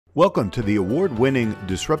Welcome to the award-winning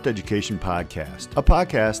Disrupt Education podcast, a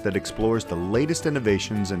podcast that explores the latest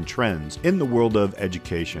innovations and trends in the world of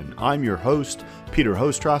education. I'm your host, Peter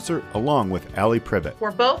Hostrasser, along with Allie Privet.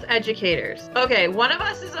 We're both educators. Okay, one of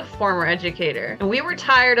us is a former educator, and we were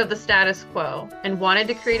tired of the status quo and wanted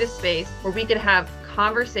to create a space where we could have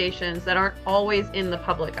conversations that aren't always in the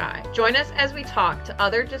public eye. Join us as we talk to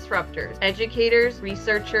other disruptors, educators,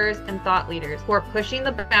 researchers, and thought leaders who are pushing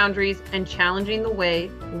the boundaries and challenging the way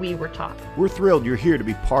we were taught. We're thrilled you're here to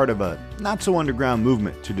be part of a not-so-underground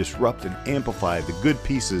movement to disrupt and amplify the good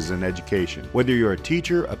pieces in education. Whether you're a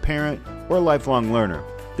teacher, a parent, or a lifelong learner,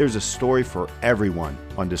 there's a story for everyone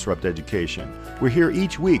on Disrupt Education. We're here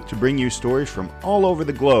each week to bring you stories from all over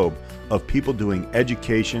the globe of people doing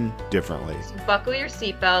education differently. So buckle your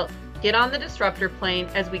seatbelt, get on the disruptor plane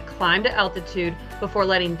as we climb to altitude before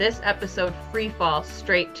letting this episode free fall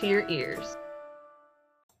straight to your ears.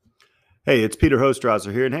 Hey, it's Peter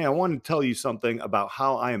Hostrasser here, and hey, I want to tell you something about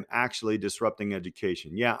how I am actually disrupting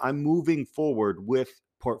education. Yeah, I'm moving forward with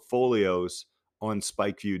portfolios on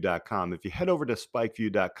spikeview.com. If you head over to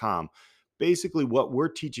spikeview.com, basically what we're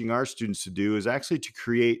teaching our students to do is actually to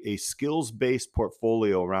create a skills-based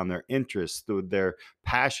portfolio around their interests, their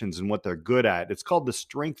passions, and what they're good at. It's called the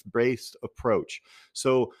strength-based approach.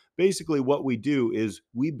 So basically what we do is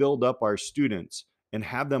we build up our students and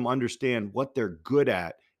have them understand what they're good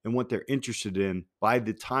at and what they're interested in by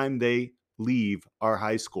the time they leave our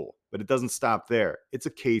high school. But it doesn't stop there. It's a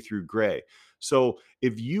K through Gray. So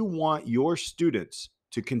if you want your students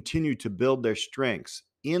to continue to build their strengths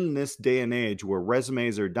in this day and age where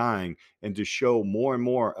resumes are dying, and to show more and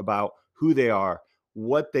more about who they are,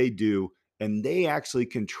 what they do, and they actually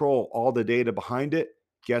control all the data behind it,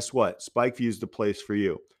 guess what? Spikeview is the place for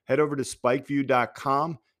you. Head over to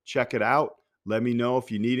spikeview.com, check it out. Let me know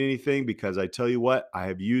if you need anything, because I tell you what, I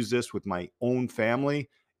have used this with my own family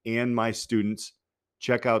and my students.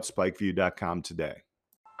 Check out spikeview.com today.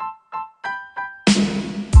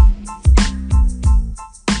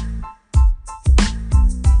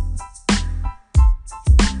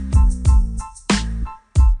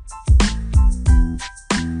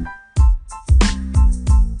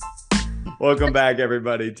 Welcome back,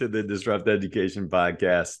 everybody, to the Disrupt Education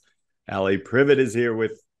podcast. Allie Privet is here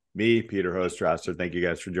with me, Peter Hostrasser. Thank you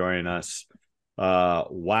guys for joining us.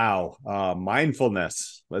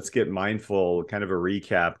 Mindfulness. Let's get mindful, kind of a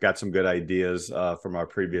recap. Got some good ideas from our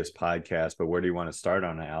previous podcast, but where do you want to start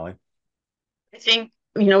on it, Allie? I think,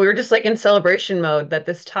 we were just like in celebration mode that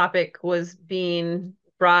this topic was being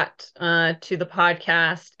brought to the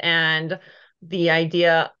podcast, and the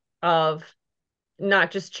idea of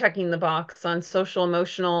not just checking the box on social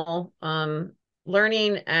emotional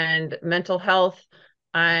learning and mental health,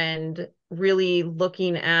 and really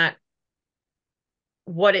looking at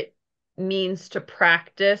what it means to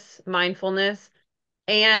practice mindfulness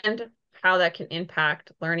and how that can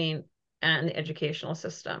impact learning and the educational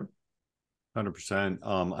system. 100%.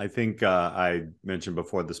 I think I mentioned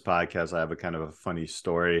before this podcast, I have a kind of a funny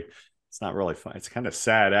story. It's not really fun. It's kind of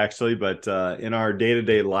sad, actually, but in our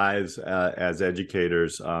day-to-day lives as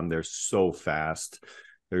educators, they're so fast.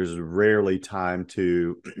 There's rarely time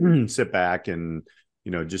to sit back and,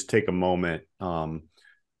 just take a moment. And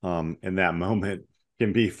that moment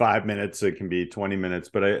can be 5 minutes. It can be 20 minutes,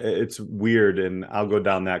 but it's weird. And I'll go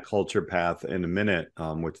down that culture path in a minute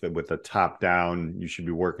with the top down. You should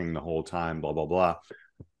be working the whole time, blah, blah, blah.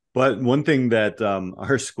 But one thing that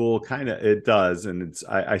our school it does, and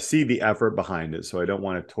I see the effort behind it, so I don't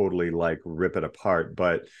want to totally like rip it apart.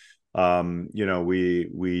 But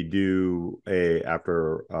we do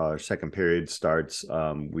after second period starts,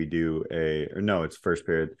 we do it's first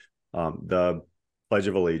period, the Pledge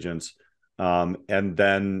of Allegiance, and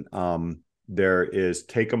then there is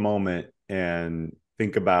take a moment and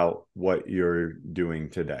think about what you're doing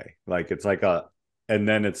today. And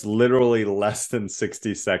then it's literally less than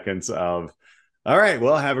 60 seconds of, all right,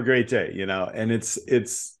 well, have a great day, and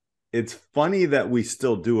it's funny that we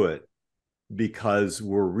still do it because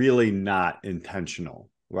we're really not intentional,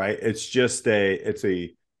 right? It's just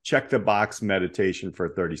a check the box meditation for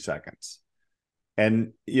 30 seconds.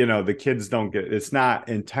 And, the kids don't get, it's not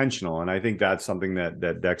intentional. And I think that's something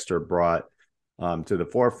that Dexter brought to the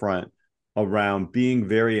forefront around being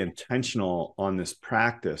very intentional on this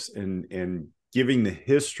practice and giving the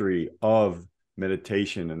history of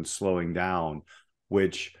meditation and slowing down,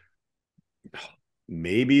 which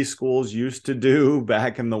maybe schools used to do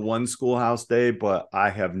back in the one schoolhouse day, but I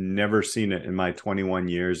have never seen it in my 21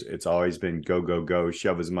 years. It's always been go, go, go,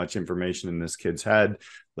 shove as much information in this kid's head.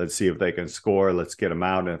 Let's see if they can score. Let's get them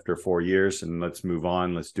out after 4 years and let's move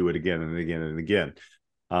on. Let's do it again and again and again.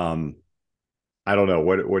 I don't know.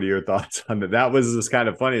 What are your thoughts on that? That was just kind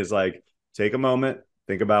of funny. It's like, take a moment,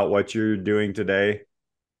 think about what you're doing today.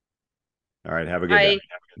 All right, have a good day. I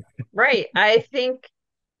Right. I think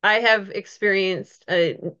I have experienced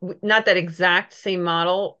not that exact same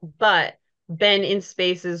model, but been in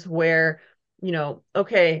spaces where,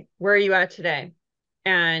 okay, where are you at today?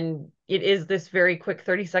 And it is this very quick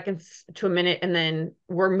 30 seconds to a minute, and then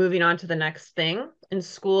we're moving on to the next thing. And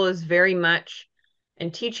school is very much,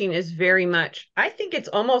 and teaching is very much, I think it's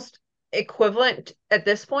almost equivalent at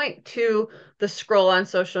this point to the scroll on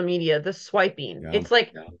social media, the swiping. Yeah. It's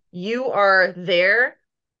like you are there,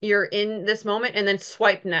 you're in this moment, and then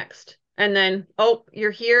swipe next. And then, oh,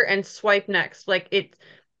 you're here and swipe next. Like it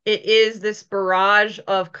is this barrage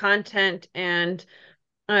of content and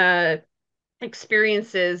uh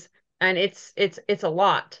experiences, and it's a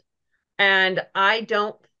lot. And I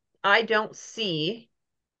don't see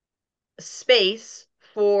space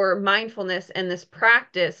for mindfulness and this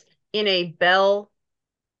practice in a bell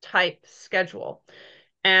type schedule.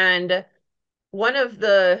 And one of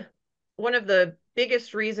the one of the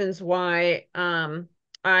biggest reasons why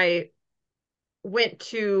I went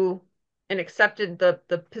to and accepted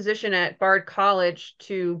the position at Bard College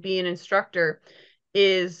to be an instructor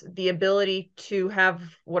is the ability to have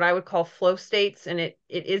what I would call flow states. And it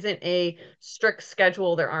isn't a strict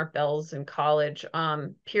schedule. There aren't bells in college,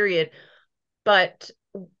 period. But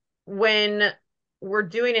when we're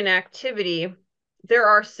doing an activity, there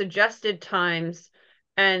are suggested times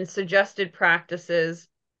and suggested practices,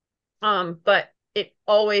 but it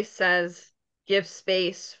always says give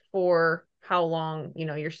space for how long,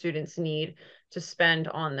 your students need to spend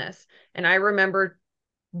on this. And I remember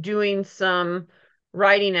doing some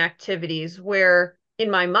writing activities where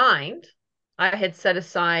in my mind, I had set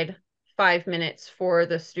aside 5 minutes for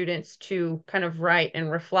the students to kind of write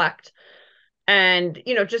and reflect. And,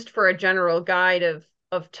 just for a general guide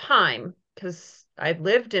of time, because I've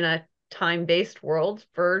lived in a time-based world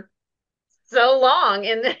for so long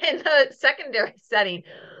in the secondary setting.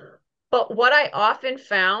 But what I often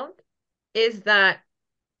found is that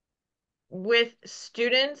with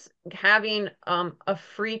students having a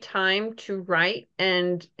free time to write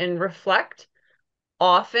and reflect,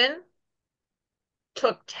 often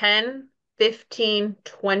took 10, 15,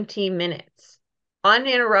 20 minutes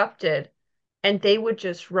uninterrupted, and they would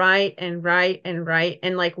just write and write and write,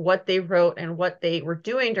 and like what they wrote and what they were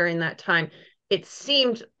doing during that time, it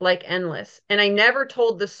seemed like endless. And I never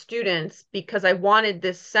told the students because I wanted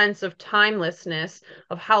this sense of timelessness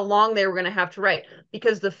of how long they were going to have to write,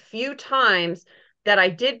 because the few times that I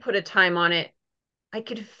did put a time on it, I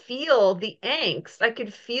could feel the angst, I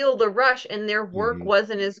could feel the rush, and their work Hmm.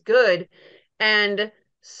 wasn't as good. And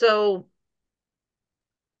so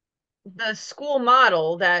the school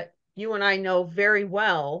model that you and I know very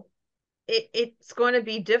well, it's going to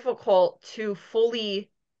be difficult to fully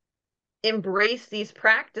embrace these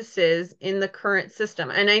practices in the current system.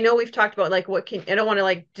 And I know we've talked about like I don't want to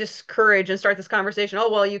like discourage and start this conversation. Oh,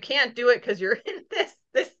 well, you can't do it because you're in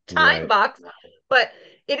this time Right. box. But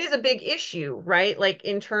it is a big issue, right? Like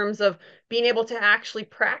in terms of being able to actually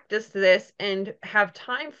practice this and have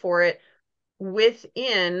time for it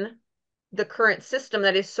within the current system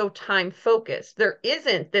that is so time focused. There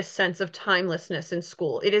isn't this sense of timelessness in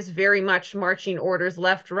school. It is very much marching orders,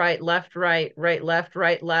 left, right, left, right, right, left,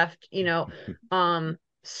 right, left,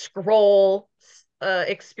 scroll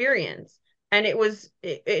experience. And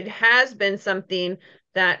it has been something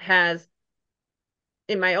that has,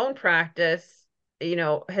 in my own practice,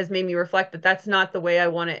 has made me reflect that that's not the way I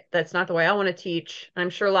want it. That's not the way I want to teach. I'm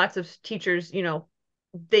sure lots of teachers,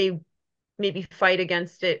 they maybe fight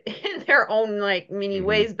against it in their own like many Hmm.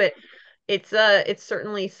 ways, but it's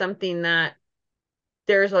certainly something that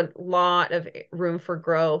there's a lot of room for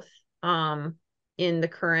growth in the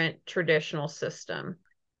current traditional system.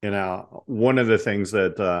 One of the things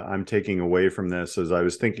that I'm taking away from this is I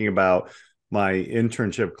was thinking about my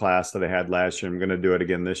internship class that I had last year. I'm going to do it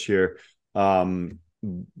again this year. Um,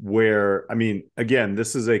 where, I mean, again,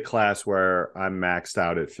 this is a class where I'm maxed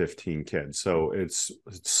out at 15 kids. So it's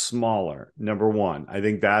smaller. Number one, I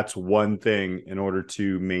think that's one thing in order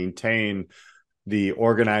to maintain the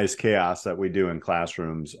organized chaos that we do in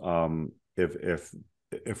classrooms. If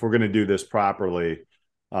we're going to do this properly,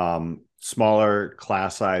 smaller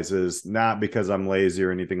class sizes, not because I'm lazy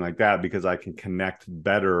or anything like that, because I can connect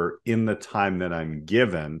better in the time that I'm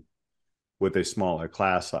given with a smaller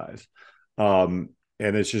class size. Um,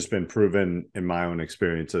 and it's just been proven in my own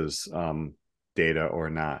experiences, data or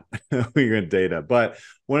not, we're in data. But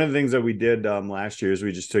one of the things that we did last year is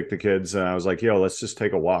we just took the kids and I was like, yo, let's just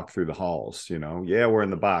take a walk through the halls. Yeah, we're in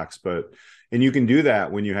the box, but And you can do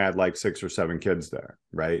that when you had like 6 or 7 kids there,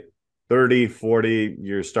 right? 30, 40,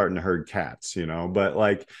 you're starting to herd cats, but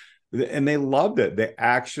like, and they loved it. They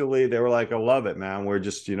were like, I love it, man. We're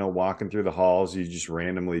just, walking through the halls. You just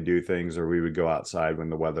randomly do things, or we would go outside when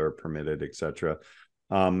the weather permitted, etc.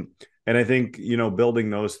 And I think, building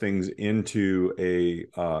those things into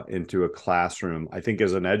a classroom, I think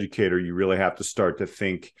as an educator, you really have to start to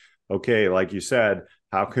think, okay, like you said,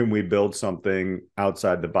 how can we build something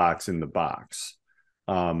outside the box in the box?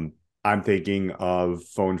 Um, I'm thinking of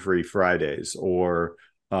phone free Fridays, or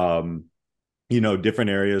um, different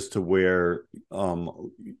areas to where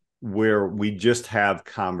we just have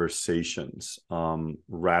conversations,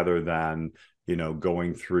 rather than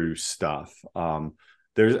going through stuff.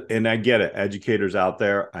 And I get it, educators out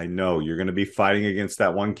there, I know you're going to be fighting against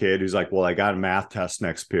that one kid who's like, well, I got a math test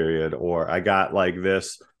next period, or I got like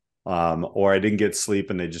this, or I didn't get sleep,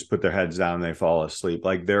 and they just put their heads down and they fall asleep.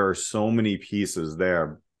 Like, there are so many pieces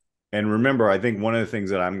there. And remember, I think one of the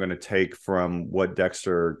things that I'm going to take from what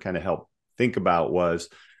Dexter kind of helped think about was,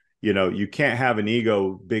 you can't have an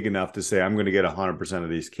ego big enough to say, I'm going to get 100% of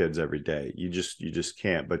these kids every day. You just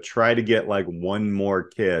can't. But try to get like one more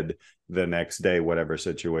kid the next day, whatever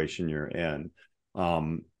situation you're in,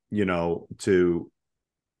 to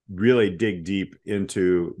really dig deep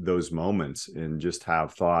into those moments and just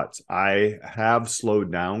have thoughts. I have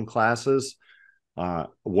slowed down classes.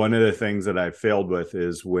 One of the things that I failed with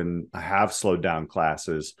is when I have slowed down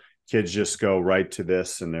classes, kids just go right to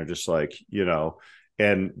this, and they're just like,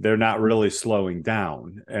 and they're not really slowing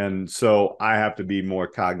down. And so I have to be more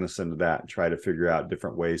cognizant of that and try to figure out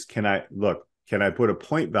different ways. Can I put a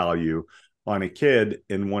point value on a kid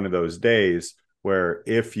in one of those days where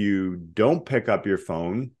if you don't pick up your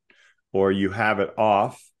phone, or you have it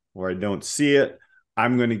off, or I don't see it,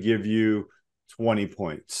 I'm going to give you 20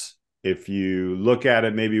 points. If you look at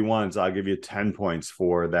it maybe once, I'll give you 10 points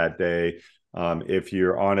for that day. If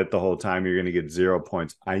you're on it the whole time, you're going to get 0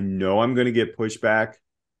 points. I know I'm going to get pushback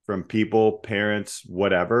from people, parents,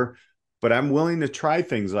 whatever, but I'm willing to try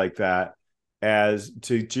things like that, as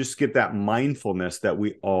to just get that mindfulness that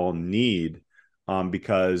we all need.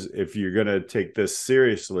 Because if you're going to take this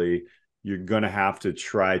seriously, you're going to have to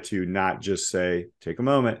try to not just say, take a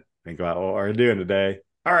moment, think about what we're doing today.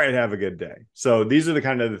 All right, have a good day. So these are the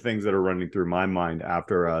kind of the things that are running through my mind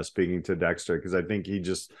after speaking to Dexter, because I think he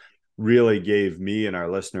just really gave me and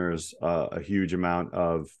our listeners a huge amount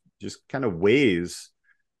of just kind of ways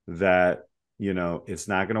that, it's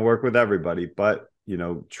not going to work with everybody, but,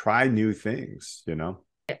 try new things.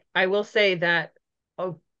 I will say that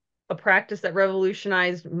a, a practice that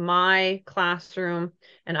revolutionized my classroom,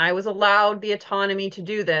 and I was allowed the autonomy to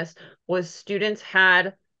do this, was students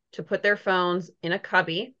had to put their phones in a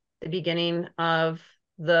cubby at the beginning of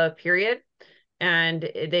the period, and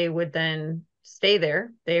they would then stay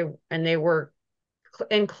there. They were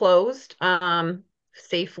enclosed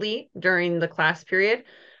safely during the class period,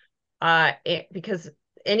 because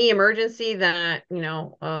any emergency that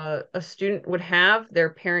a student would have,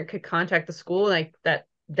 their parent could contact the school, like that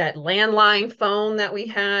landline phone that we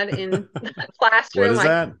had in the What classroom. is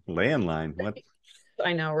that? Landline? What?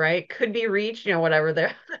 I know, right? Could be reached, whatever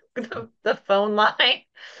the phone line,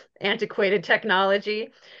 antiquated technology.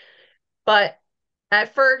 But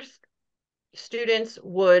at first, students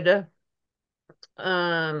would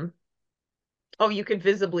um oh, you could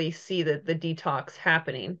visibly see the detox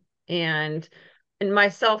happening. And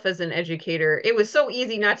myself as an educator, it was so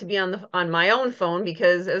easy not to be on my own phone,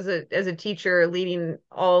 because as a teacher leading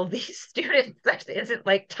all these students, there isn't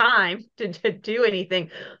like time to do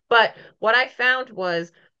anything. But what I found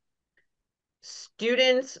was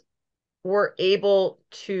students were able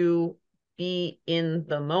to be in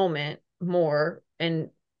the moment more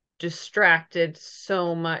and distracted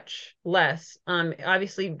so much less.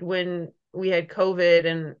 Obviously, when we had COVID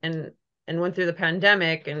and went through the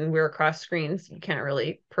pandemic and we were across screens, you can't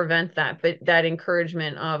really prevent that. But that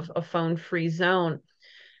encouragement of a phone-free zone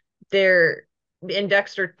there, and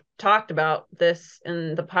Dexter talked about this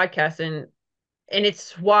in the podcast, and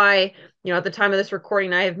it's why, at the time of this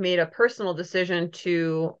recording, I have made a personal decision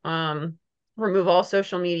to remove all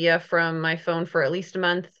social media from my phone for at least a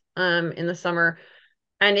month in the summer.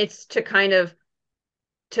 And it's to kind of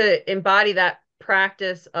to embody that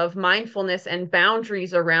practice of mindfulness and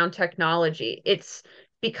boundaries around technology. It's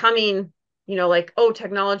becoming, like, oh,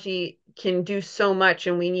 technology can do so much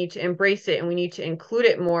and we need to embrace it and we need to include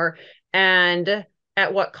it more. And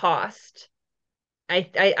at what cost?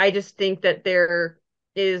 I just think that there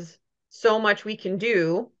is so much we can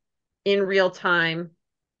do in real time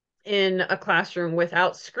in a classroom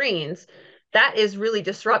without screens that is really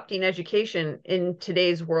disrupting education in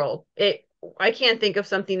today's world. I can't think of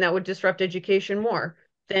something that would disrupt education more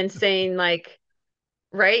than saying like,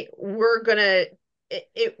 right, we're gonna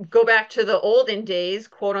go back to the olden days,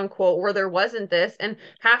 quote unquote, where there wasn't this and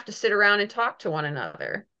have to sit around and talk to one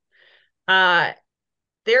another. Uh,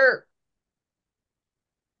 there,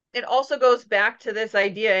 it also goes back to this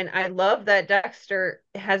idea, and I love that Dexter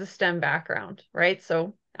has a STEM background, right?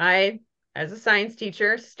 So I, as a science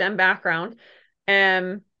teacher, STEM background,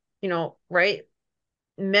 am, right,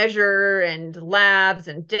 measure and labs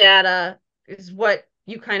and data is what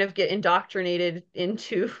you kind of get indoctrinated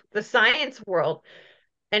into the science world.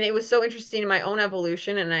 And it was so interesting in my own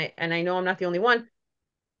evolution, and I know I'm not the only one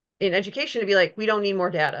in education to be like, we don't need more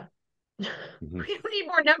data. Mhm. We don't need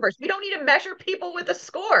more numbers. We don't need to measure people with a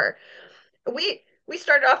score. We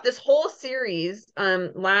started off this whole series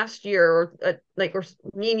last year, or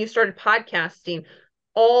me and you started podcasting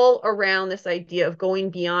all around this idea of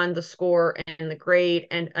going beyond the score and the grade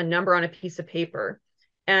and a number on a piece of paper.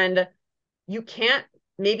 And you can't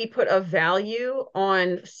maybe put a value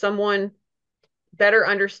on someone better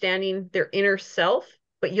understanding their inner self,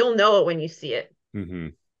 but you'll know it when you see it.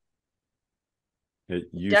 Mhm.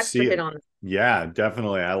 You Dexter see hit it. on it. Yeah,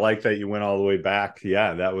 definitely. I like that you went all the way back.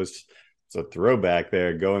 Yeah, that was it's a throwback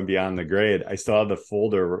there, going beyond the grade. I still have the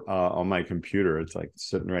folder on my computer. It's like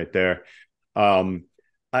sitting right there. Um,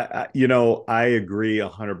 I agree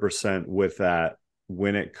 100% with that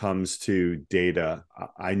when it comes to data.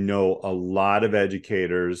 I know a lot of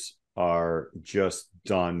educators are just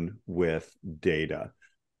done with data.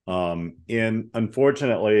 And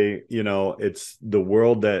unfortunately, it's the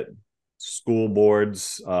world that school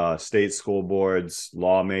boards, state school boards,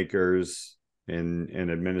 lawmakers, and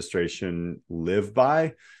administration live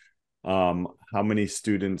by. How many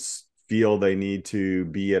students feel they need to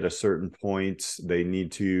be at a certain point? They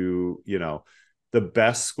need to, the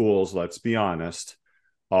best schools, let's be honest,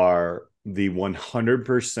 are the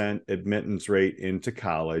 100% admittance rate into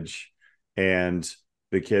college, and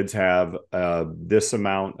the kids have this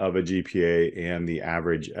amount of a GPA and the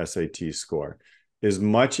average SAT score. As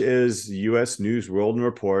much as US News World and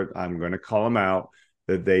Report, I'm going to call them out,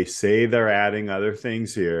 that they say they're adding other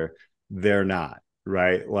things here, they're not,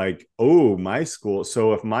 right? Like, oh, my school.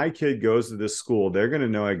 So if my kid goes to this school, they're going to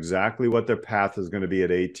know exactly what their path is going to be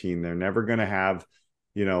at 18. They're never going to have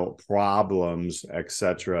problems,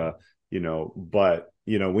 etc. But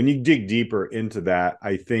when you dig deeper into that,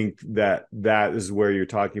 I think that is where you're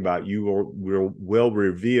talking about. You will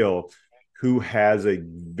reveal who has a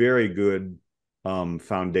very good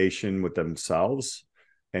foundation with themselves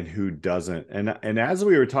and who doesn't. And as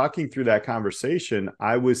we were talking through that conversation,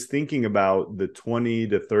 I was thinking about the 20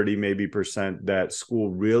 to 30 maybe percent that school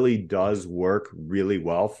really does work really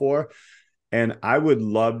well for. And I would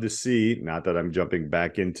love to see, not that I'm jumping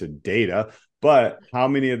back into data, but how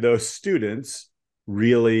many of those students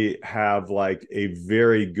really have like a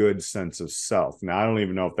very good sense of self. Now, I don't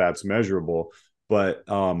even know if that's measurable, but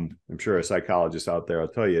I'm sure a psychologist out there will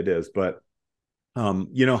tell you it is. But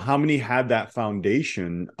how many had that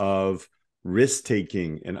foundation of risk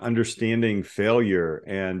taking and understanding failure,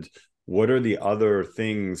 and what are the other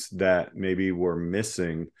things that maybe we're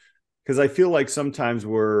missing? Because I feel like sometimes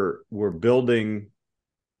we're building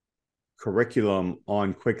curriculum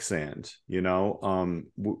on quicksand.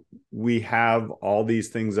 We have all these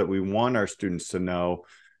things that we want our students to know,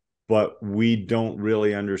 but we don't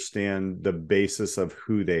really understand the basis of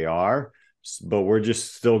who they are. But we're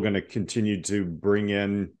just still going to continue to bring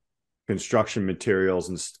in construction materials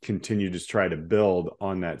and continue to try to build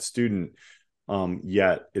on that student.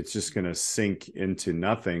 Yet it's just going to sink into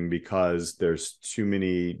nothing because there's too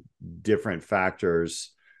many different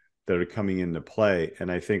factors that are coming into play.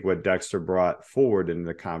 And I think what Dexter brought forward in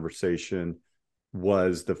the conversation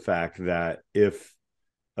was the fact that if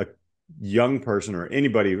a young person or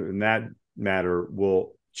anybody in that matter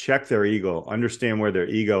will check their ego, understand where their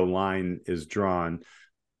ego line is drawn,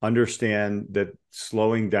 understand that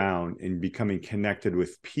slowing down and becoming connected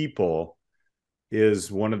with people is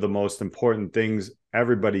one of the most important things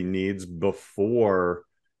everybody needs before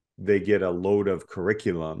they get a load of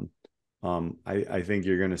curriculum. I think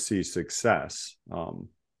you're going to see success.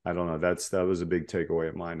 I don't know. That was a big takeaway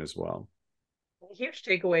of mine as well. A huge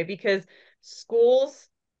takeaway because schools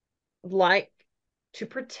like to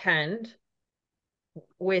pretend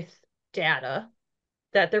with data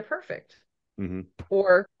that they're perfect Mm-hmm.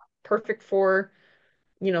 or perfect for,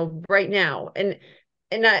 right now. And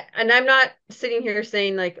I'm not sitting here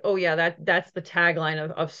saying like, oh yeah, that's the tagline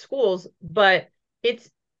of schools, but it's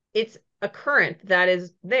it's a current that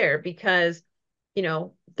is there because,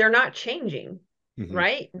 they're not changing, Mm-hmm.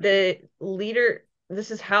 right? The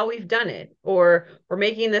this is how we've done it, or we're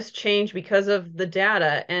making this change because of the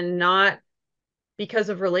data and not because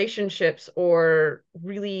of relationships, or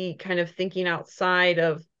really kind of thinking outside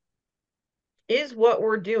of, is what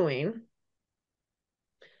we're doing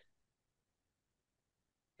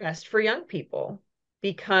best for young people?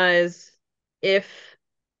 Because if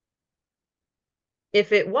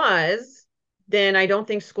it was, then I don't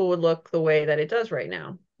think school would look the way that it does right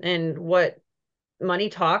now. And what money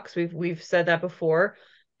talks, we've said that before,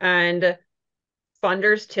 and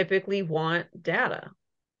funders typically want data.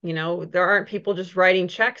 There aren't people just writing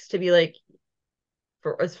checks to be like,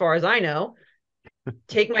 for as far as I know,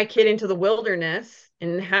 take my kid into the wilderness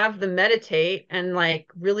and have them meditate and like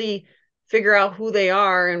really figure out who they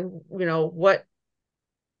are, and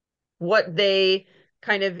what they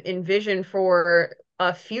kind of envision for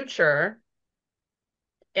a future,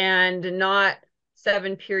 and not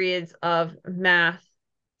 7 periods of math,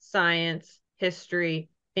 science, history,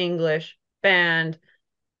 English, band,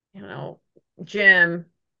 you know, gym,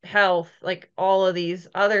 health, like all of these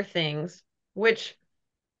other things, which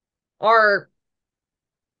are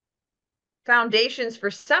foundations for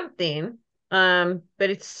something. But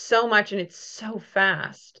it's so much and it's so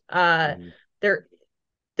fast. Mhm. There,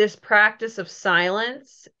 this practice of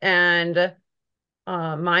silence and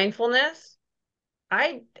mindfulness.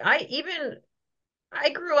 I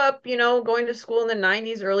grew up, going to school in the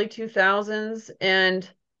 90s, early 2000s, and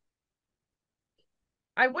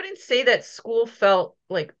I wouldn't say that school felt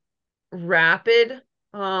like rapid.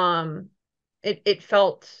 Um, it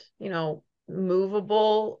felt,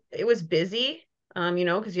 movable. It was busy,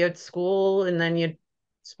 because you had school and then you had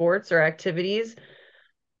sports or activities.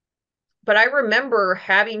 But I remember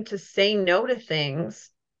having to say no to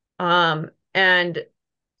things, and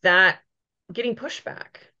that getting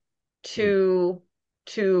pushback Mhm. to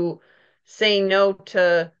to say no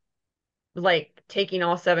to like taking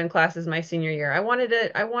all 7 classes my senior year. I wanted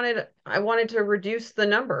to reduce the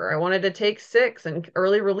number. I wanted to take 6 and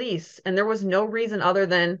early release. And there was no reason other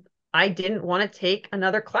than I didn't want to take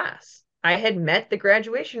another class. I had met the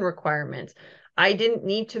graduation requirements. I didn't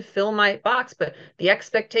need to fill my box, but the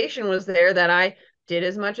expectation was there that I did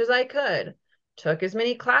as much as I could, took as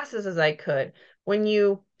many classes as I could. When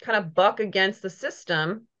you kind of buck against the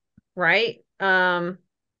system, right?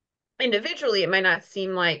 Individually, it might not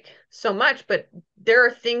seem like so much, but there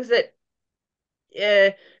are things that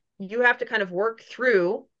uh, you have to kind of work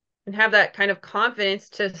through and have that kind of confidence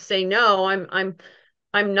to say no.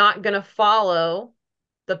 I'm not going to follow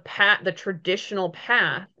the traditional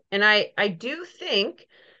path. And I do think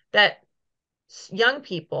that young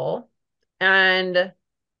people and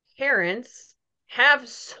parents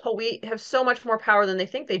we have so much more power than they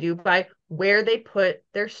think they do by where they put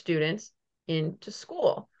their students into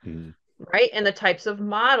school, Mhm. right? And the types of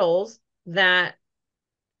models that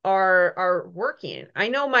are working. I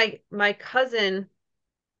know my cousin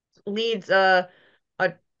leads a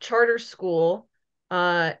charter school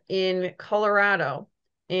in Colorado,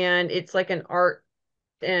 and it's like an art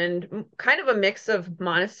and kind of a mix of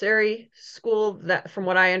Montessori school, that from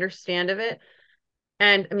what I understand of it.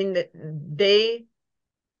 And I mean that they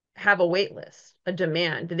have a wait list, a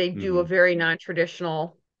demand. They do a Mhm. very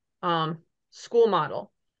non-traditional um, school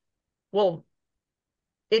model. Well,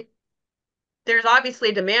 it there's obviously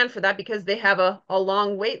a demand for that because they have a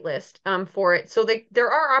long wait list for it. So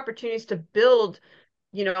there are opportunities to build,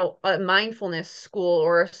 a mindfulness school,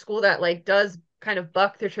 or a school that like does kind of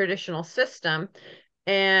buck the traditional system.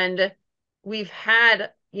 And we've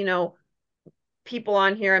had, people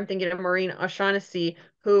on here. I'm thinking of Maureen O'Shaughnessy,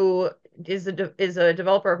 who is a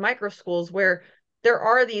developer of micro schools, where there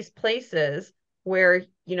are these places where,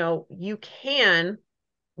 you can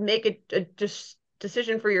make a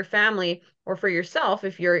decision for your family or for yourself,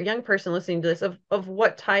 if you're a young person listening to this, of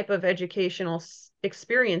what type of educational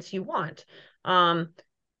experience you want.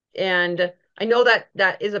 And I know that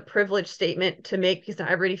that is a privileged statement to make because not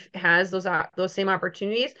everybody has those same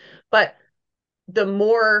opportunities. But the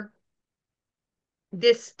more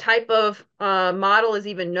this type of model is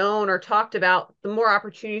even known or talked about, the more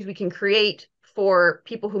opportunities we can create for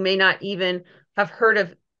people who may not even have heard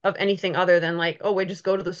of anything other than like, oh, we just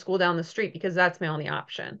go to the school down the street because that's my only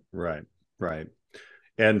option. Right, right.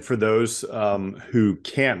 And for those who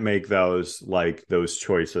can't make those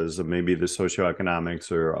choices, maybe the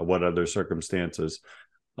socioeconomics or what other circumstances,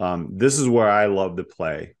 this is where I love to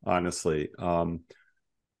play, honestly.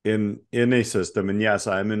 In a system, and yes,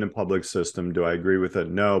 I'm in a public system. Do I agree with it?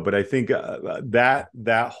 No, but I think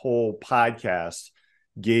that whole podcast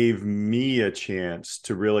gave me a chance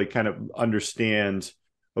to really kind of understand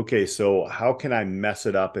okay, so how can I mess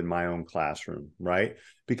it up in my own classroom, right?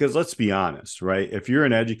 Because let's be honest, right? If you're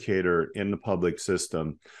an educator in the public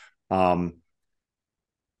system, um,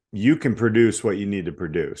 you can produce what you need to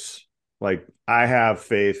produce. Like I have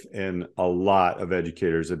faith in a lot of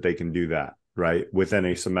educators that they can do that, right? Within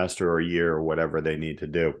a semester or a year or whatever they need to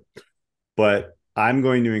do. But I'm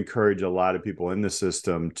going to encourage a lot of people in the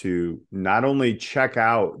system to not only check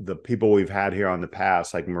out the people we've had here on the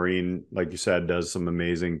past, like Maureen, like you said, does some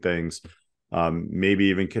amazing things. Maybe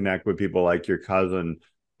even connect with people like your cousin,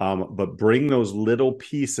 but bring those little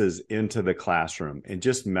pieces into the classroom and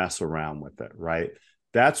just mess around with it, right?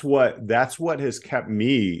 That's what has kept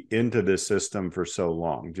me into this system for so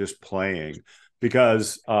long, just playing.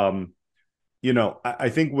 Because I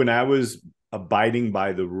think when I was abiding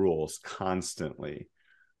by the rules constantly,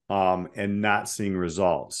 and not seeing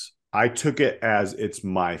results, I took it as it's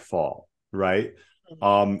my fault, right?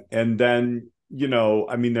 And then,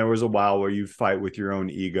 I mean, there was a while where you fight with your own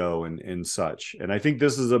ego and such. And I think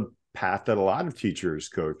this is a path that a lot of teachers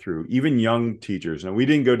go through, even young teachers. And we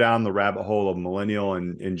didn't go down the rabbit hole of millennial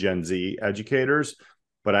and Gen Z educators,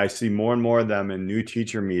 but I see more and more of them in new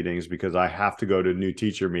teacher meetings because I have to go to new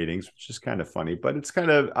teacher meetings, which is kind of funny, but it's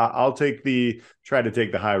kind of, I'll try to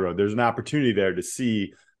take the high road. There's an opportunity there to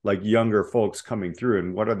see like younger folks coming through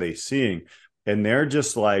and what are they seeing, and they're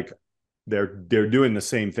just like they're doing the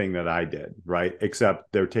same thing that I did, right?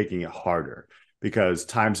 Except they're taking it harder because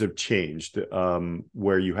times have changed,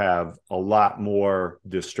 where you have a lot more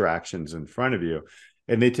distractions in front of you,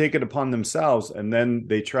 and they take it upon themselves, and then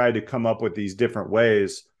they try to come up with these different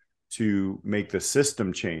ways to make the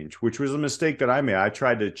system change, which was a mistake that I made. I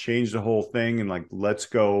tried to change the whole thing and like, let's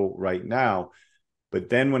go right now. But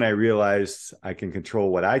then when I realized I can control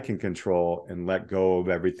what I can control and let go of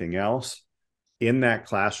everything else in that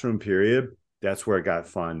classroom period, that's where it got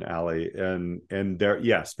fun, Allie. And there,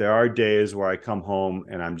 yes, there are days where I come home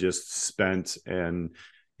and I'm just spent, and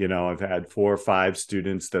I've had 4 or 5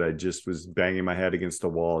 students that I just was banging my head against the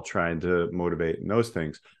wall trying to motivate and those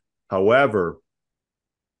things. However,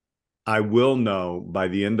 I will know by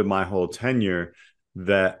the end of my whole tenure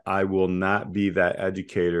that I will not be that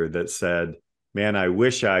educator that said, man, I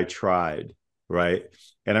wish I tried, right?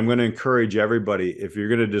 And I'm going to encourage everybody, if you're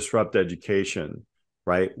going to disrupt education,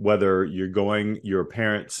 right? Whether you're a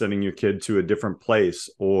parent sending your kid to a different place,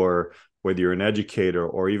 or whether you're an educator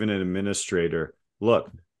or even an administrator,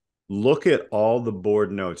 look at all the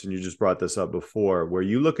board notes. And you just brought this up before, where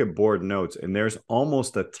you look at board notes and there's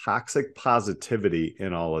almost a toxic positivity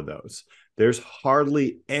in all of those. There's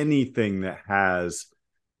hardly anything that has,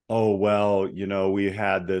 oh, well, we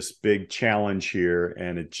had this big challenge here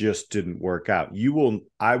and it just didn't work out.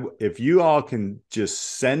 If you all can just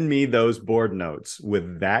send me those board notes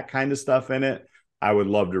with that kind of stuff in it, I would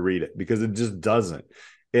love to read it, because it just doesn't.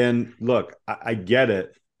 And look, I get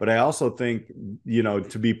it, but I also think,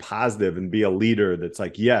 to be positive and be a leader that's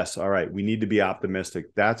like, yes, all right, we need to be optimistic.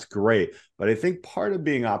 That's great. But I think part of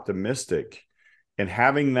being optimistic and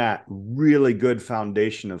having that really good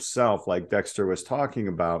foundation of self, like Dexter was talking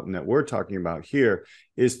about and that we're talking about here,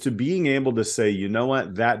 is to being able to say, you know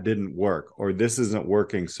what, that didn't work, or this isn't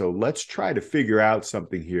working, so let's try to figure out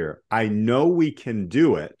something here. I know we can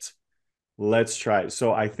do it. Let's try it.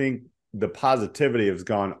 So I think the positivity has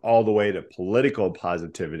gone all the way to political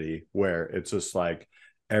positivity, where it's just like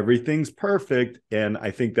everything's perfect. And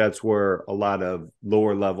I think that's where a lot of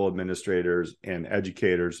lower level administrators and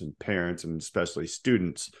educators and parents, and especially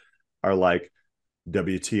students, are like,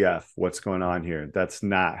 WTF, what's going on here? That's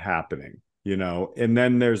not happening, and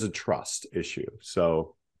then there's a trust issue.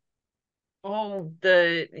 So Oh,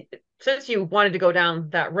 since you wanted to go down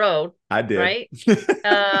that road, I did. right?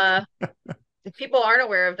 If people aren't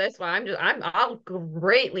aware of this, well, I'll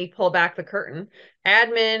greatly pull back the curtain.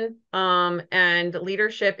 Admin, and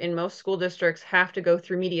leadership in most school districts have to go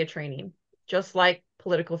through media training, just like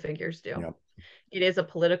political figures do. Yep. It is a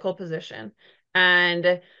political position.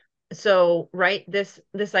 And so, right, this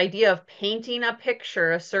idea of painting a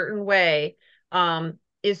picture a certain way,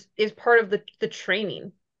 is part of the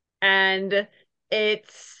training. And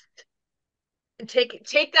it's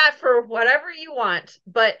take that for whatever you want,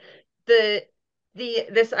 but the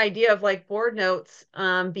this idea of like board notes,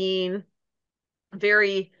 being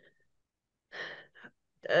very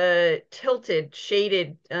tilted,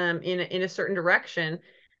 shaded, in a certain direction,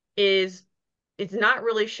 is it's not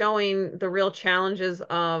really showing the real challenges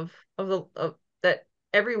of that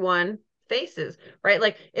everyone faces, right?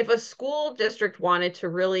 Like if a school district wanted to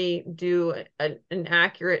really do an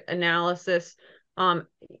accurate analysis, um,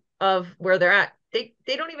 of where they're at, they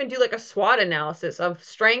don't even do like a SWOT analysis of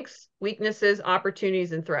strengths, weaknesses,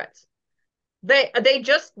 opportunities, and threats. they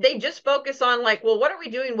just focus on like, well, what are we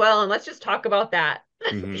doing well, and let's just talk about that.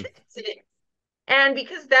 Hmm. And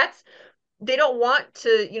because that's they don't want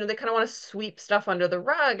to, they kind of want to sweep stuff under the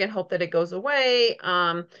rug and hope that it goes away.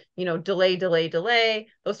 Delay, delay, delay,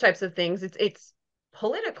 those types of things. It's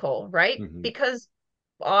political, right? Hmm. Because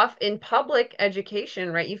off in public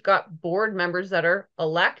education, right, you've got board members that are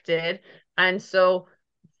elected, and so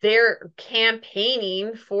they're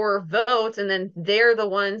campaigning for votes, and then they're the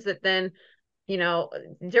ones that then, you know,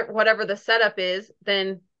 whatever the setup is,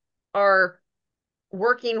 then are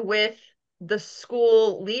working with the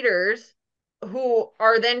school leaders who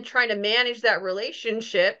are then trying to manage that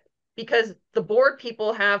relationship because the board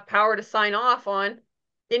people have power to sign off on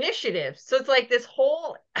initiatives. So it's like this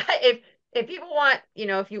whole if people want,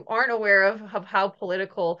 if you aren't aware of how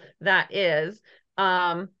political that is,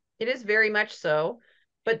 it is very much so.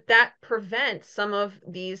 But that prevents some of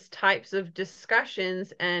these types of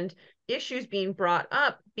discussions and issues being brought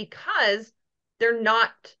up because they're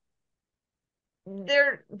not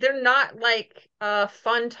they're not like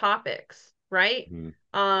fun topics, right?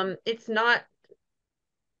 Hmm. It's not,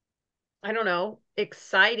 I don't know,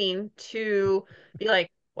 exciting to be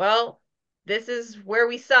like, well, this is where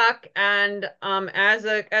we suck, and as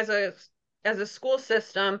a school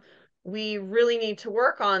system, we really need to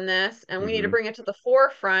work on this, and we need to Hmm. bring it to the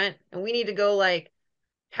forefront, and we need to go like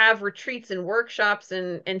have retreats and workshops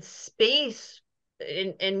and space,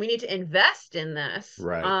 and we need to invest in this.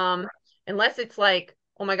 Right. Unless it's like,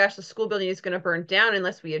 oh my gosh, the school building is going to burn down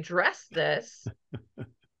unless we address this,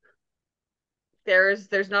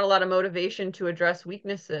 there's not a lot of motivation to address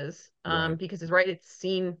weaknesses, Right. because it's right, it's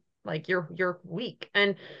seen like you're weak.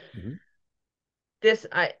 And Hmm. this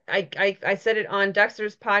I said it on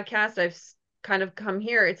Dexter's podcast. I've kind of come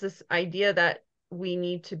here. It's this idea that we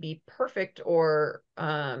need to be perfect or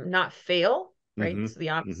not fail, right? Hmm. It's the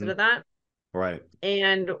opposite Hmm. of that. Right.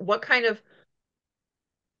 And what kind of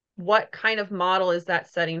model is that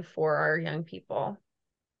setting for our young people?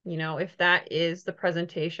 If that is the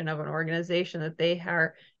presentation of an organization that they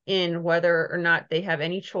are in, whether or not they have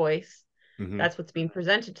any choice, Hmm. that's what's being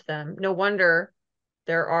presented to them. No wonder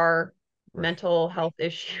there are Right. mental health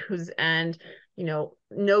issues and,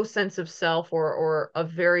 no sense of self, or a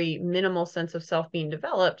very minimal sense of self being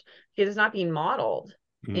developed because it's not being modeled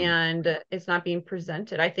Mm. and it's not being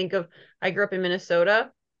presented. I grew up in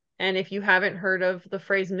Minnesota, and if you haven't heard of the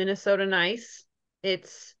phrase Minnesota nice,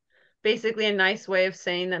 it's basically a nice way of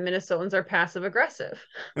saying that Minnesotans are passive aggressive.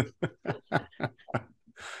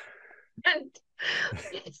 And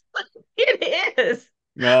it is.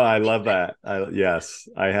 No, I love that. Yes,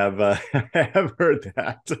 I have. I have heard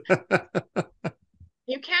that.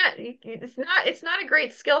 You can't, it's not a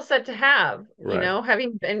great skill set to have, Right.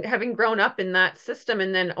 having grown up in that system.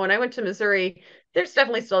 And then when I went to Missouri, there's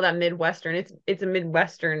definitely still that Midwestern. It's a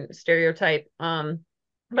Midwestern stereotype. But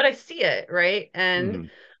I see it, right? And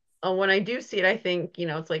Hmm. when I do see it, I think,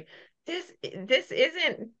 it's like this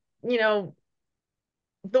isn't, you know,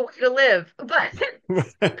 the way to live, but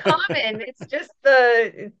it's common. It's just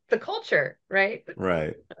the culture, right?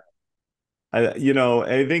 Right. I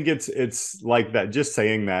think it's like that. Just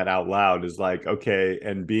saying that out loud is like, okay,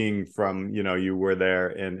 and being from, you were there,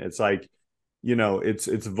 and it's like,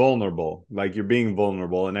 it's vulnerable. Like you're being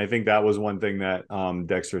vulnerable, and I think that was one thing that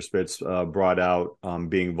Dexter Spitz brought out,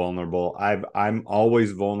 being vulnerable. I'm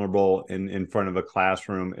always vulnerable in front of a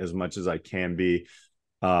classroom as much as I can be.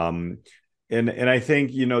 Um, and I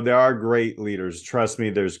think, there are great leaders. Trust me,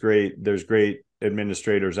 there's great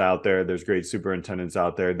administrators out there. There's great superintendents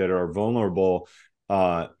out there that are vulnerable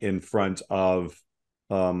in front of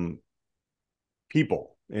um,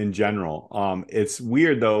 people in general. It's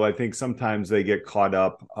weird though. I think sometimes they get caught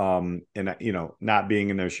up in, not being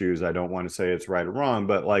in their shoes. I don't want to say it's right or wrong,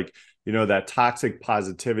 but like, that toxic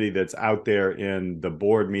positivity that's out there in the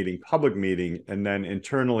board meeting, public meeting, and then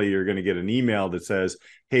internally you're going to get an email that says,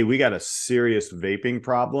 "Hey, we got a serious vaping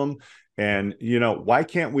problem." And, why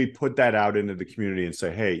can't we put that out into the community and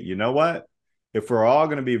say, "Hey, you know what? If we're all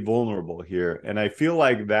going to be vulnerable here," and I feel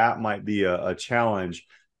like that might be a challenge,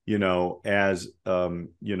 as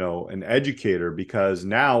an educator, because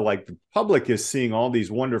now like the public is seeing all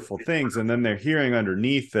these wonderful things, and then they're hearing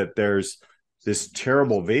underneath that there's this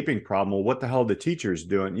terrible vaping problem. Well, what the hell are the teachers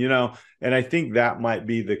doing? And I think that might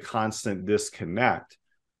be the constant disconnect.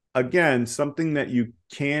 Again, something that you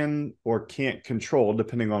can or can't control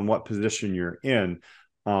depending on what position you're in.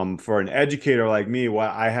 For an educator like me,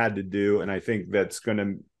 what I had to do, and I think that's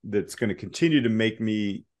gonna continue to make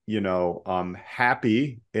me,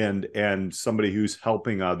 happy, and somebody who's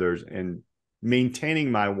helping others and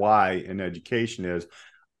maintaining my why in education, is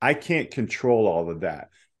I can't control all of that.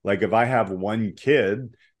 Like if I have one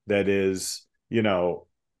kid that is,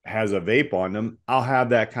 has a vape on them, I'll have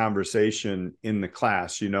that conversation in the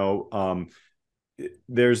class.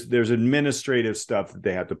 There's administrative stuff that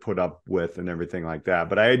they have to put up with and everything like that.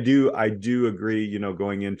 But I do agree,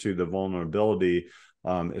 going into the vulnerability,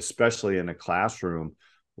 especially in a classroom,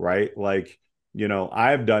 right? Like,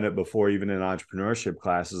 I've done it before, even in entrepreneurship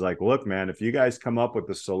classes. Like, look, man, if you guys come up with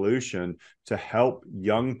a solution to help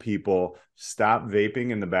young people stop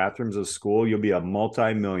vaping in the bathrooms of school, you'll be a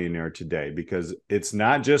multimillionaire today, because it's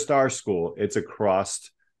not just our school, it's across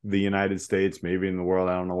the United States, maybe in the world.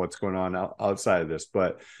 I don't know what's going on outside of this,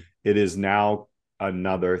 but it is now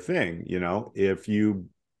another thing. If you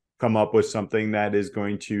come up with something that is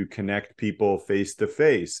going to connect people face to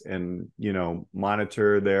face, and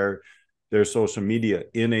monitor their social media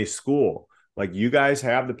in a school, like, you guys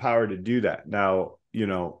have the power to do that now,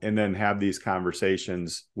 and then have these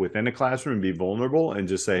conversations within a classroom, be vulnerable, and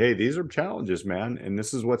just say, hey, these are challenges, man, and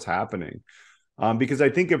this is what's happening. Because I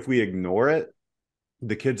think if we ignore it,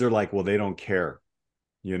 the kids are like, well, they don't care,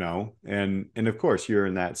 and of course you're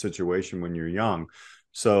in that situation when you're young.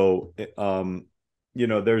 So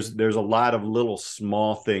there's a lot of little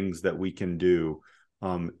small things that we can do,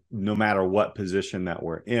 no matter what position that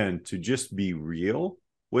we're in, to just be real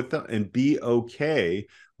with them and be okay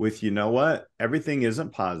with, what, everything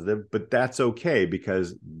isn't positive, but that's okay,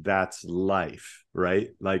 because that's life, right?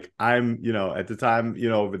 Like, I'm, at the time,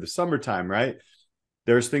 over the summertime, right,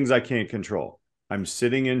 there's things I can't control. I'm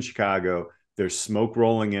sitting in Chicago. There's smoke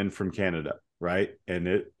rolling in from Canada, right? And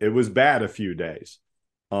it was bad a few days.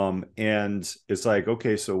 And it's like,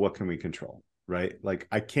 okay, so what can we control? Right? Like,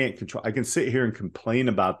 I can't control. I can sit here and complain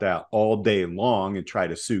about that all day long and try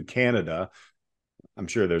to sue Canada. I'm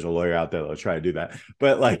sure there's a lawyer out there that'll try to do that.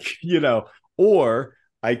 But, like, or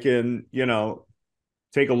I can,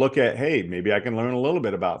 take a look at, hey, maybe I can learn a little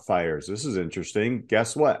bit about fires. This is interesting.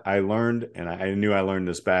 Guess what? I learned, and I knew I learned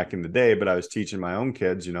this back in the day, but I was teaching my own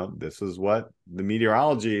kids, this is what the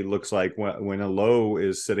meteorology looks like when a low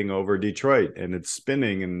is sitting over Detroit and it's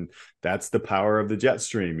spinning, and that's the power of the jet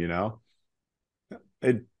stream.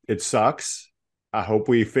 It sucks. I hope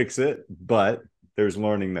we fix it, but there's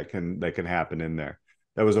learning that can happen in there.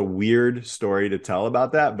 That was a weird story to tell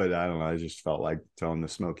about that, but I don't know. I just felt like telling the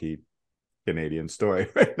smoky Canadian story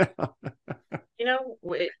right now. You know,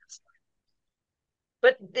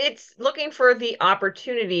 but it's looking for the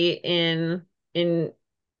opportunity in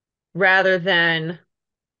rather than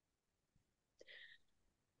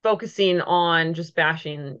focusing on just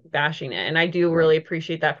bashing it. And I do Right. really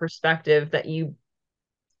appreciate that perspective that you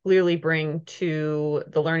clearly bring to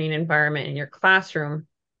the learning environment in your classroom.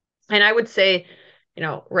 And I would say,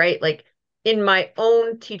 right, like in my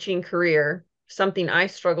own teaching career, something I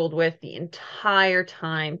struggled with the entire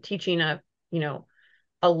time teaching a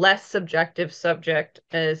less subjective subject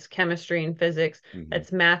as chemistry and physics Mm-hmm.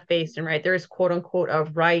 that's math based, and right, there's quote unquote a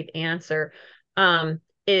right answer,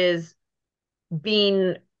 is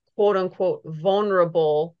being quote unquote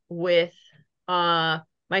vulnerable with uh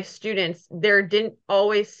my students. There didn't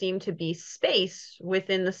always seem to be space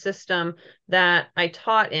within the system that I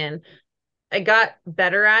taught in. I got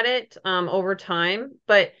better at it over time,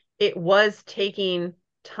 but it was taking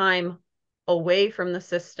time away from the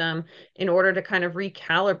system in order to kind of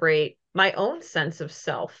recalibrate my own sense of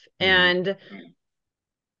self. Mm-hmm. And,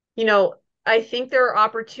 you know, I think there are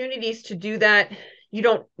opportunities to do that.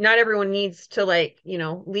 Not everyone needs to, like,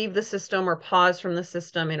 leave the system or pause from the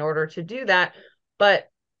system in order to do that. But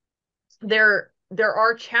there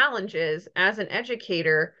are challenges as an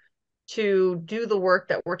educator to do the work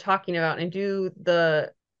that we're talking about and do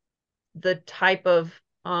the type of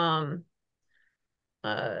uh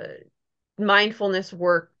mindfulness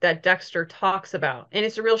work that Dexter talks about. And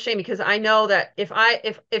it's a real shame, because I know that if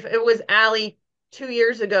it was Allie 2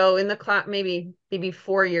 years ago in the class, maybe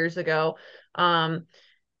 4 years ago, um,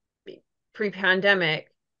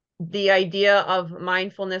 pre-pandemic, the idea of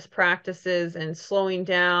mindfulness practices and slowing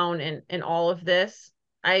down and all of this,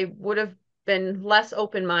 I would have been less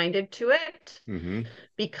open-minded to it Mm-hmm.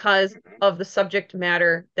 because of the subject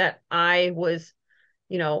matter that I was,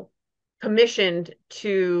 you know, commissioned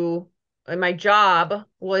to. My job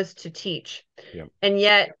was to teach. Yep. And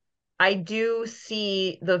yet I do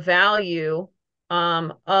see the value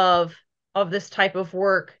of this type of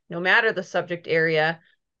work, no matter the subject area,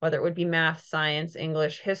 whether it would be math, science,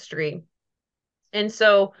 English, history. And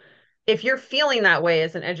so if you're feeling that way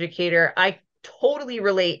as an educator, I totally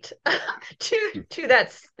relate to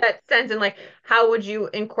that sense. And like, how would you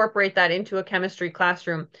incorporate that into a chemistry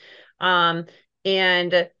classroom? And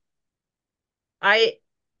I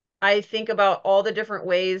I think about all the different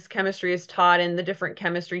ways chemistry is taught and the different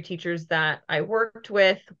chemistry teachers that I worked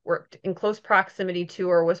with, worked in close proximity to,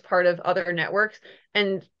 or was part of other networks.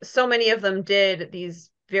 And so many of them did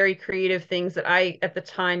these very creative things that I, at the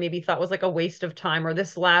time, maybe thought was like a waste of time, or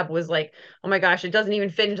this lab was like, oh my gosh, it doesn't even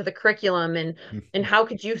fit into the curriculum. And how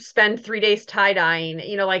could you spend 3 days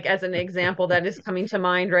tie-dyeing, like as an example that is coming to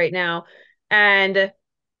mind right now. And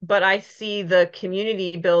but I see the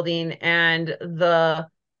community building and the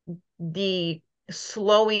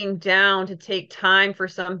slowing down to take time for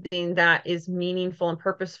something that is meaningful and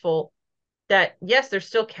purposeful, that yes, there's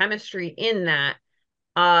still chemistry in that,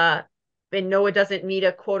 uh and no, it doesn't meet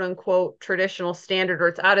a quote unquote traditional standard, or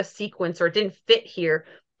it's out of sequence, or it didn't fit here,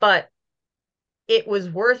 but it was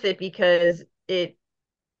worth it because it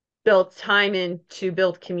built time in to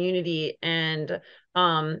build community and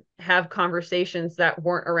have conversations that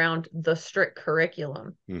weren't around the strict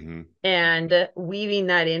curriculum, Hmm. and weaving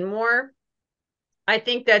that in more. I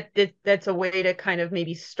think that that's a way to kind of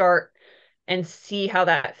maybe start and see how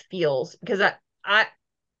that feels, because I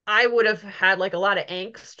I would have had like a lot of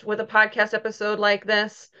angst with a podcast episode like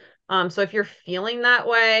this. So if you're feeling that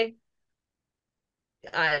way,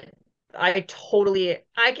 I I can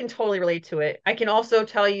totally relate to it. I can also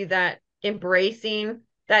tell you that embracing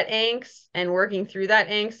that angst and working through that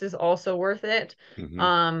angst is also worth it.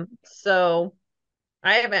 Hmm. So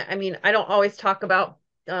I haven't, I mean, I don't always talk about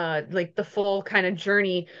like the full kind of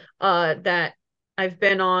journey that I've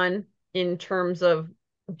been on in terms of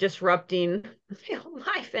disrupting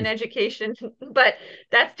life and education, but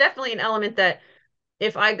that's definitely an element that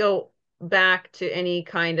if I go back to any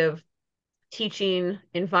kind of teaching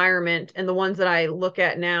environment, and the ones that I look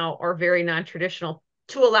at now are very non-traditional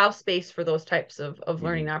to allow space for those types of Hmm.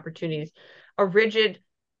 learning opportunities. A rigid,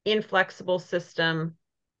 inflexible system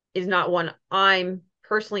is not one I'm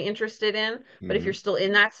personally interested in. But if Hmm. you're still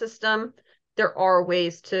in that system, there are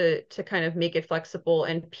ways to kind of make it flexible.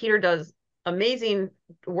 And Peter does amazing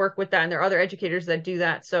work with that, and there are other educators that do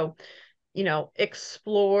that. So,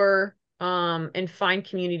 explore and find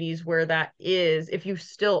communities where that is if you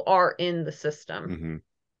still are in the system.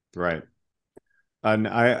 Hmm. Right. And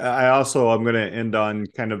I also, I'm going to end on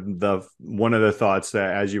kind of the one of the thoughts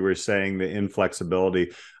that, as you were saying, the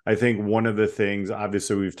inflexibility. I think one of the things,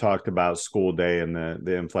 obviously, we've talked about school day and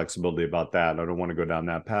the inflexibility about that. I don't want to go down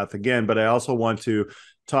that path again, but I also want to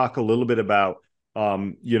talk a little bit about,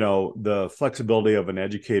 the flexibility of an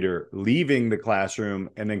educator leaving the classroom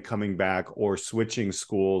and then coming back, or switching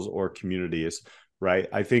schools or communities. Right.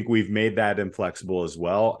 I think we've made that inflexible as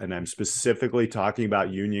well. And I'm specifically talking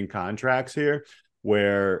about union contracts here,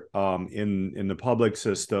 where in the public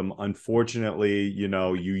system, unfortunately, you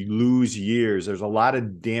lose years. There's a lot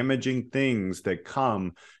of damaging things that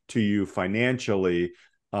come to you financially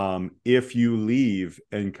if you leave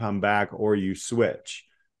and come back, or you switch.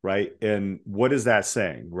 Right. And what is that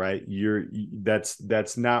saying? Right.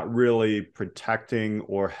 That's not really protecting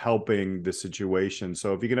or helping the situation.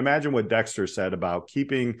 So if you can imagine what Dexter said about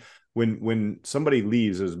keeping, when somebody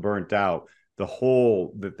leaves, is burnt out, the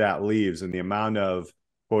hole that leaves and the amount of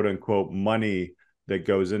quote unquote money that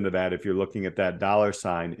goes into that, if you're looking at that dollar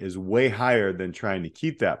sign, is way higher than trying to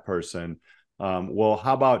keep that person. Well,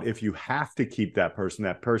 how about if you have to keep that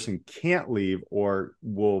person can't leave, or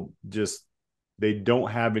will just, they don't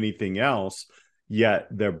have anything else, yet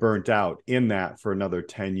they're burnt out in that for another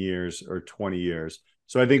 10 years or 20 years.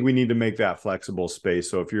 So I think we need to make that flexible space.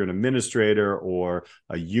 So if you're an administrator or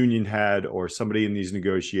a union head or somebody in these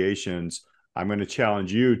negotiations, I'm going to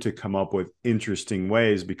challenge you to come up with interesting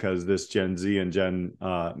ways, because this Gen Z and Gen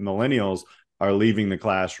millennials are leaving the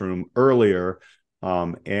classroom earlier,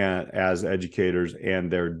 and as educators,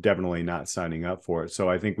 and they're definitely not signing up for it. So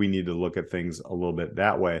I think we need to look at things a little bit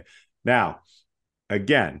that way. Now,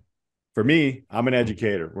 again, for me, I'm an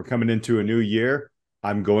educator. We're coming into a new year.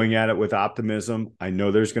 I'm going at it with optimism. I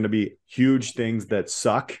know there's going to be huge things that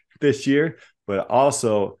suck this year, but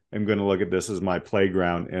also I'm going to look at this as my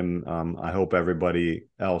playground. And I hope everybody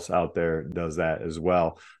else out there does that as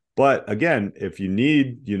well. But again, if you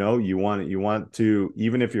need, you want to,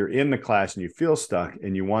 even if you're in the class and you feel stuck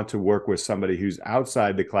and you want to work with somebody who's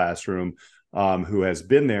outside the classroom, who has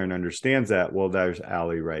been there and understands that, well, there's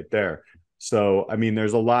Allie right there. So, I mean,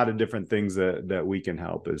 there's a lot of different things that we can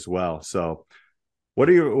help as well. So, what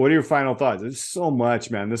are your final thoughts? There's so much,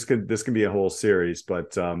 man. This can be a whole series,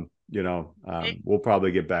 but we'll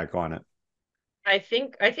probably get back on it. I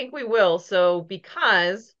think we will. So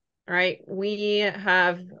because, right, we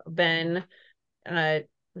have been uh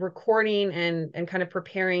recording and kind of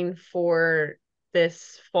preparing for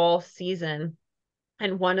this fall season.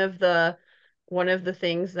 And one of the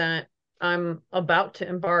things that I'm about to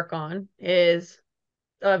embark on is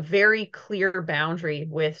a very clear boundary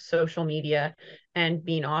with social media and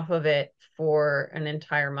being off of it for an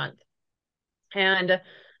entire month. And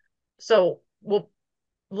so we'll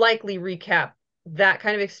likely recap that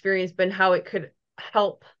kind of experience, but how it could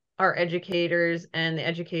help our educators and the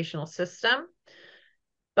educational system.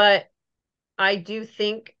 But I do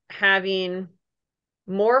think having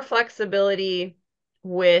more flexibility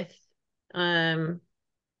with um,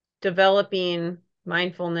 developing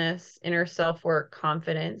mindfulness, inner self-work,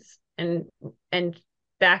 confidence, and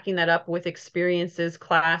backing that up with experiences,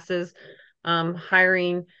 classes,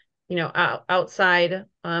 hiring, outside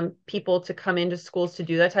people to come into schools to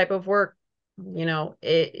do that type of work.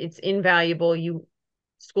 It's invaluable.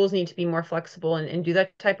 Schools need to be more flexible and do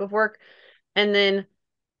that type of work. And then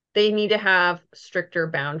they need to have stricter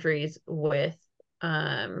boundaries with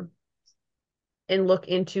and look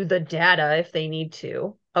into the data if they need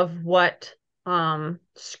to of what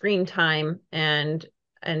screen time and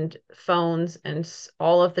phones and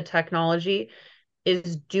all of the technology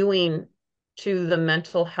is doing to the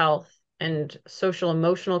mental health and social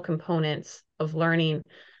emotional components of learning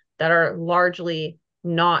that are largely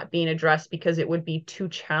not being addressed because it would be too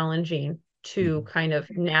challenging to Mhm. kind of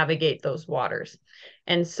navigate those waters.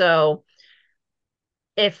 And so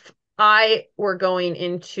if I were going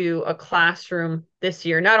into a classroom this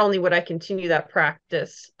year, not only would I continue that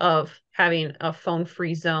practice of having a phone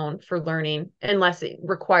free zone for learning, unless it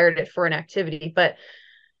required it for an activity, but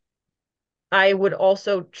I would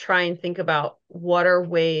also try and think about what are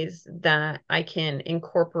ways that I can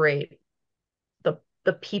incorporate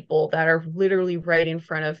the people that are literally right in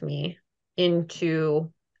front of me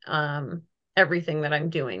into everything that I'm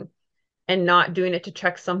doing, and not doing it to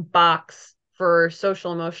check some box for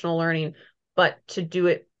social emotional learning, but to do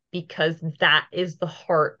it because that is the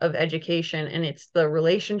heart of education, and it's the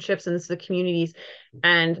relationships and it's the communities.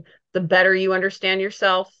 And the better you understand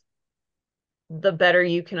yourself, the better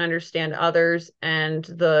you can understand others and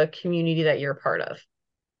the community that you're a part of.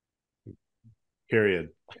 Period.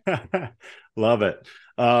 Love it.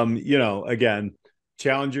 Again,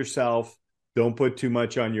 challenge yourself. Don't put too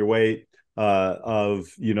much on your weight of,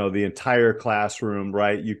 the entire classroom,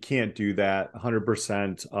 right? You can't do that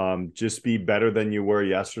 100%. Just be better than you were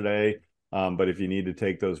yesterday. But if you need to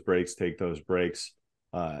take those breaks, take those breaks.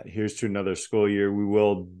 Here's to another school year. We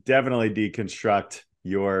will definitely deconstruct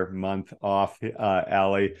your month off,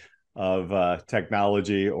 Allie, of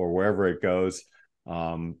technology or wherever it goes.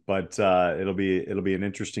 But it'll be an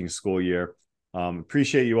interesting school year.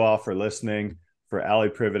 Appreciate you all for listening. For Ali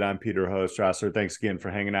Privet, I'm Peter Hostrasser. Thanks again for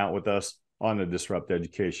hanging out with us on the Disrupt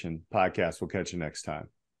Education podcast. We'll catch you next time.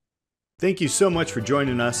 Thank you so much for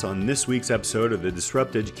joining us on this week's episode of the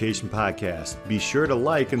Disrupt Education podcast. Be sure to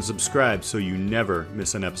like and subscribe so you never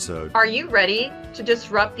miss an episode. Are you ready to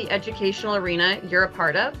disrupt the educational arena you're a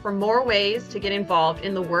part of? For more ways to get involved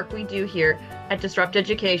in the work we do here at Disrupt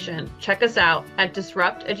Education, check us out at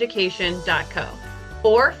disrupteducation.co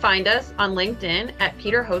or find us on LinkedIn at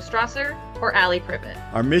Peter Hostrasser or Ali Privet.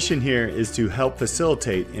 Our mission here is to help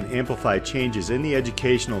facilitate and amplify changes in the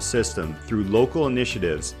educational system through local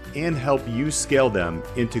initiatives and help you scale them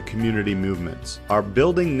into community movements. Our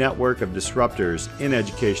building network of disruptors in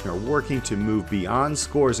education are working to move beyond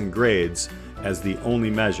scores and grades as the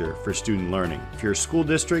only measure for student learning. If your school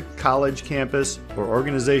district, college, campus, or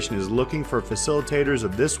organization is looking for facilitators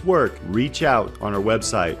of this work, reach out on our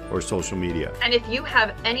website or social media. And if you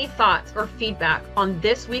have any thoughts or feedback on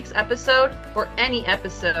this week's episode or any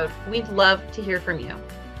episode, we'd love to hear from you.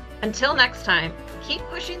 Until next time, keep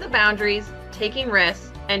pushing the boundaries, taking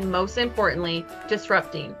risks, and most importantly,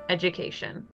 disrupting education.